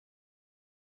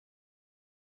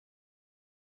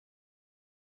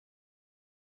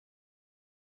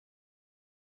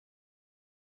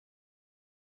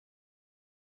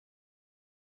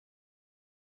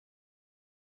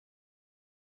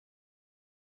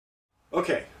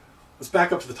Okay, let's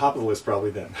back up to the top of the list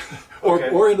probably then, Okay.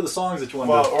 or into the songs that you want.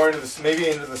 Well, or into the, maybe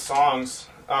into the songs.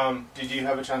 Did you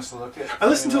have a chance to look at? I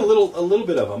listened to a little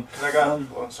bit of them. Cause I got.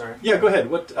 Oh, sorry. Yeah, go ahead.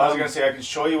 What I was gonna say I can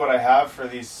show you what I have for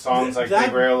these songs like that,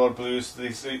 Big Railroad Blues.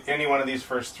 These any one of these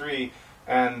first three,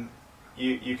 and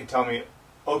you can tell me,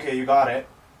 okay, you got it,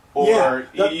 or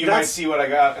yeah, you might see what I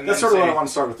got. And that's then sort of say, what I want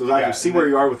to start with. See where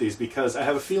you are with these, because I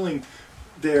have a feeling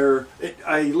I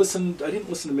didn't listen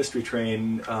to Mystery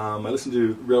Train. I listened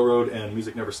to Railroad and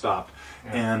Music Never Stopped,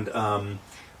 and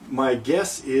my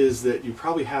guess is that you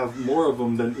probably have more of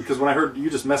them than, because when I heard you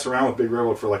just mess around with Big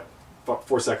Railroad for like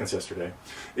 4 seconds yesterday,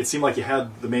 it seemed like you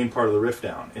had the main part of the riff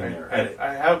down in there. And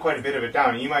I have quite a bit of it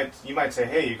down. You might say,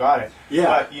 hey, you got it. Yeah.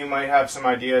 But you might have some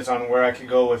ideas on where I could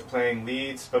go with playing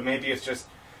leads, but maybe it's just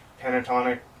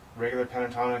regular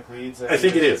pentatonic leads. I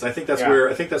think it is. I think that's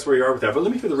where you are with that. But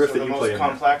let me hear the riff that you play. The most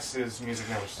complex is Music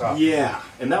Never Stopped. Yeah,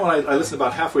 and that one I listened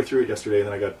about halfway through it yesterday, and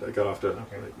then I got off to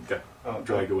got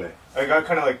dragged away. I got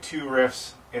kind of like 2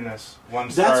 riffs in this. One.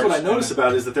 That's what I noticed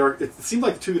about it, is that it seemed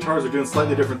like the 2 guitars are doing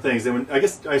slightly different things. And I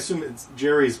assume it's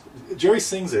Jerry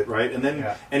sings it, right, and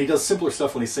then and he does simpler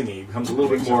stuff when he's singing. He becomes a little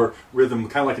bit more rhythm,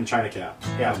 kind of like in China Cat.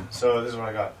 Yeah. So this is what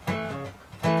I got.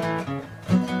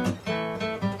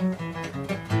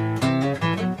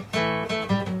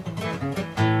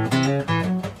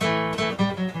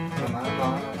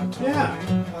 Yeah.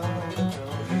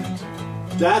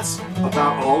 That's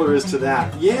about all there is to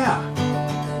that. Yeah.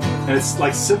 And it's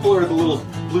like simpler, the little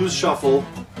blues shuffle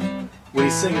when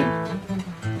he's singing.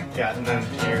 Yeah, and then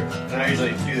here, and I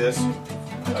usually do this.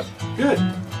 Good.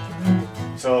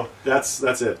 So that's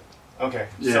it. Okay.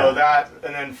 Yeah. So that,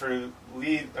 and then for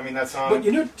lead, I mean that's on. But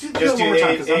you know, just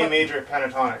do A major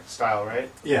pentatonic style, right?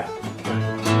 Yeah.